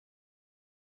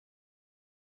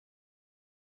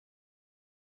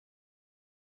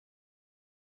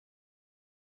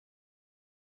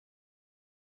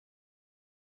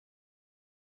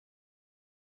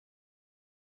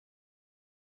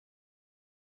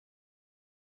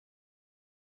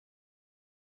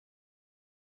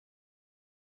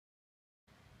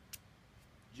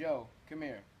Joe, come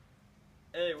here.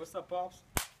 Hey, what's up, Pops?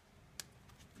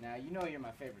 Now, you know you're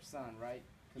my favorite son, right?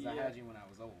 Because I had you when I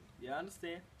was old. Yeah, I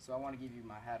understand. So I want to give you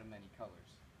my hat of many colors.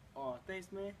 Oh,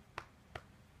 thanks, man.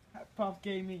 That Pop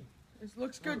gave me. This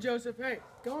looks good, Joseph. Hey,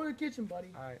 go in the kitchen, buddy.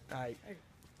 All right. Hey,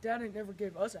 Dad ain't never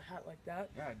gave us a hat like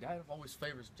that. Yeah, Dad always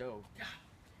favors Joe.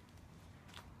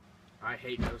 I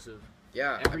hate Joseph.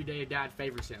 Yeah. Every day Dad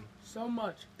favors him. So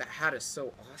much. That hat is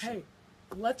so awesome. Hey,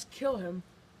 let's kill him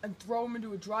and throw him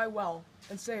into a dry well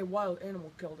and say a wild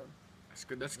animal killed him. That's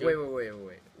good. That's good.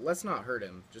 Wait. Let's not hurt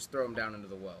him. Just throw him down into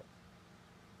the well.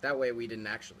 That way we didn't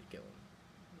actually kill him.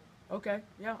 Okay,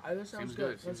 yeah, that sounds Seems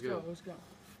good. good, Let's seems go, good. let's go.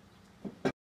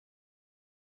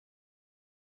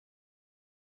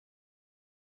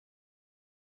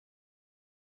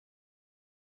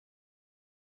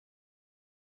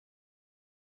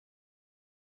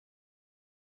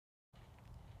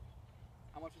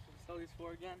 How much was the facilities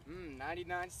for again?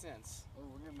 99 cents. Oh,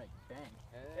 we're gonna make bank.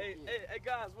 Hey,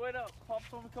 guys, wait up. Pops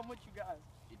told me to come with you guys.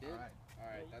 You did?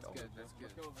 Alright, that's good, that's good.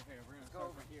 Let's go over here. We're gonna Let's go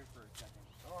over here for a second.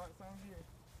 Alright, sounds good.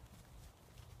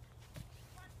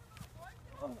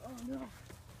 Oh no.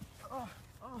 Oh.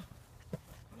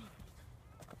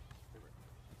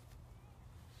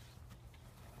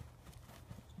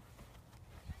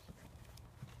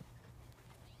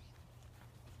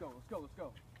 Let's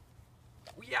go.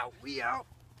 We out!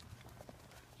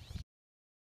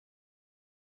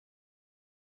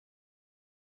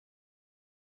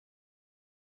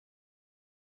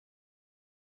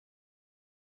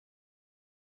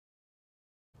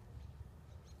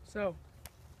 So,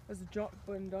 has the job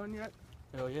been done yet?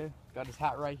 Hell yeah. Got his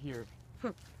hat right here.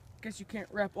 Guess you can't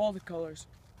wrap all the colors.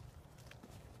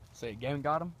 Say again,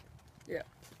 got him? Yeah.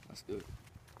 Let's do it.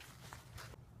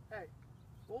 Hey,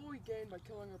 what will we gain by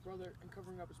killing our brother and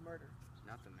covering up his murder?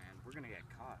 Nothing, man. We're gonna get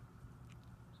caught.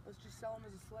 Let's just sell him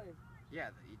as a slave. Yeah,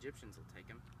 the Egyptians will take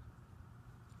him.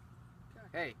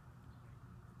 Okay. Hey,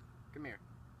 come here.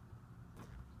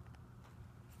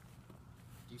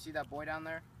 Do you see that boy down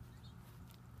there?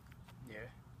 Yeah.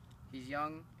 He's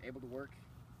young, able to work,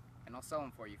 and I'll sell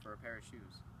him for you for a pair of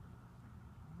shoes.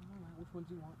 Alright, which ones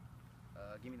do you want?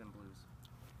 Give me them blues.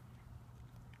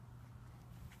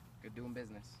 Good doing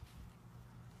business.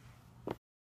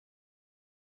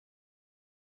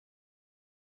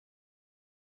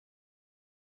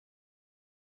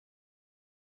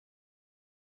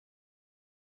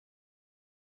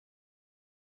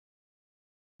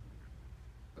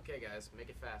 Okay guys, make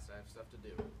it fast, I have stuff to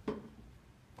do.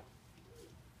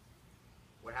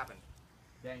 What happened?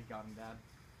 Dang, got him, Dad.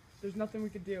 There's nothing we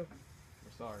could do.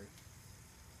 We're sorry.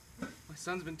 My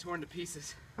son's been torn to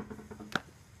pieces.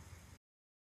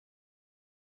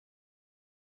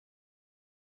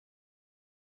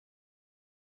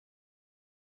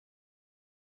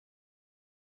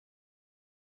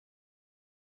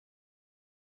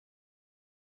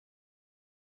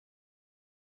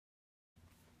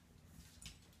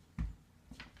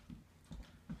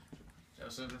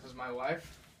 Joseph, this is my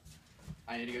wife.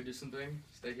 I need to go do something.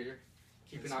 Stay here.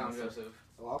 Keep an eye on Joseph.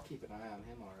 Oh, I'll keep an eye on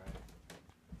him,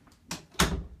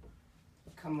 alright.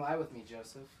 Come lie with me,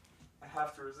 Joseph. I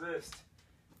have to resist.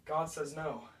 God says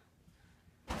no.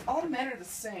 All men are the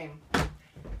same.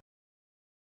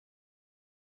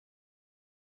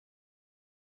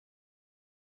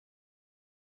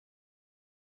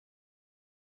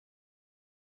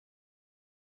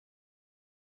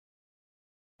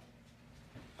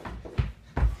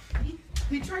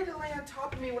 He tried to lay on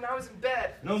top of me when I was in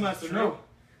bed. No, Master, no.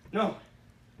 No.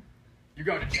 You're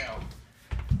going to jail.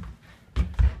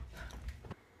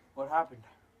 What happened?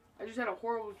 I just had a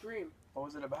horrible dream. What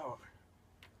was it about?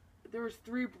 There was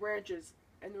 3 branches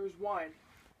and there was wine.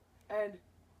 And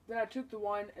then I took the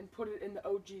wine and put it in the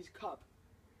OG's cup.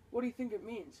 What do you think it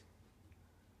means?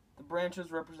 The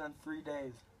branches represent 3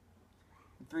 days.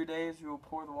 In 3 days, you will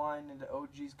pour the wine into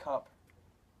OG's cup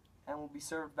and will be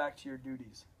served back to your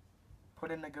duties. Put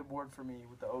in a good word for me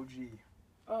with the OG.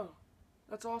 Oh,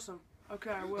 that's awesome. Okay,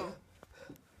 I will.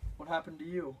 What happened to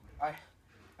you? I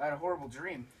had a horrible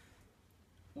dream.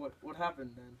 What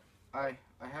happened then? I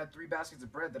had 3 baskets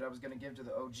of bread that I was going to give to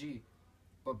the OG,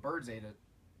 but birds ate it.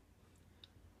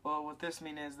 Well, what this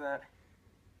means is that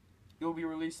you'll be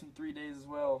released in 3 days as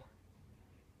well.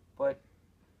 But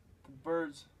the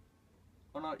birds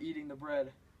are not eating the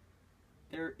bread.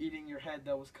 They're eating your head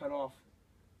that was cut off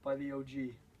by the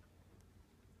OG.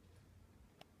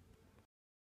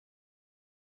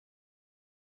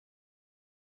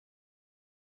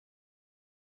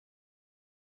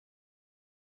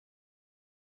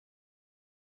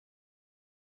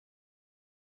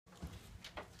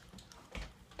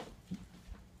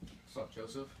 What's up,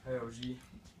 Joseph? Hey, OG.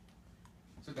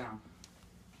 Sit down.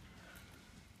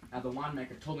 Now, the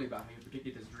winemaker told me about how you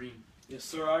predicted this dream. Yes,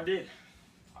 sir, I did.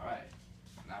 Alright.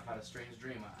 Now, I've had a strange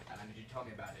dream, and I need you to tell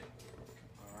me about it.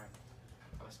 Alright.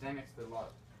 I was standing next to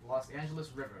the Los Angeles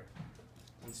River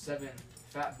when 7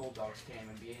 fat bulldogs came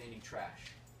and began eating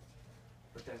trash.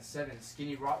 But then 7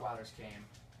 skinny Rottweilers came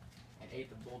and ate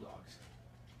the bulldogs.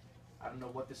 I don't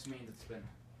know what this means. It's been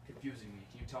confusing me.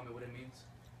 Can you tell me what it means?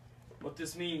 What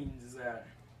this means is that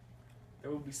there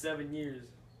will be 7 years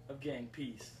of gang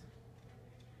peace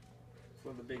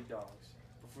for the big dogs.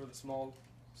 But for the small,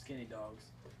 skinny dogs,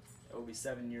 there will be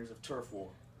 7 years of turf war.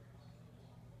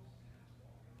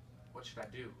 What should I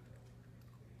do?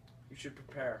 You should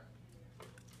prepare.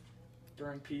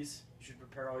 During peace, you should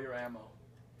prepare all your ammo.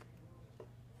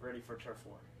 Ready for turf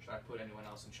war. Should I put anyone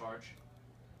else in charge?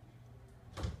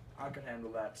 I can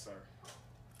handle that, sir.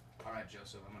 Alright,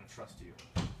 Joseph, I'm gonna trust you.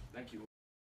 Thank you.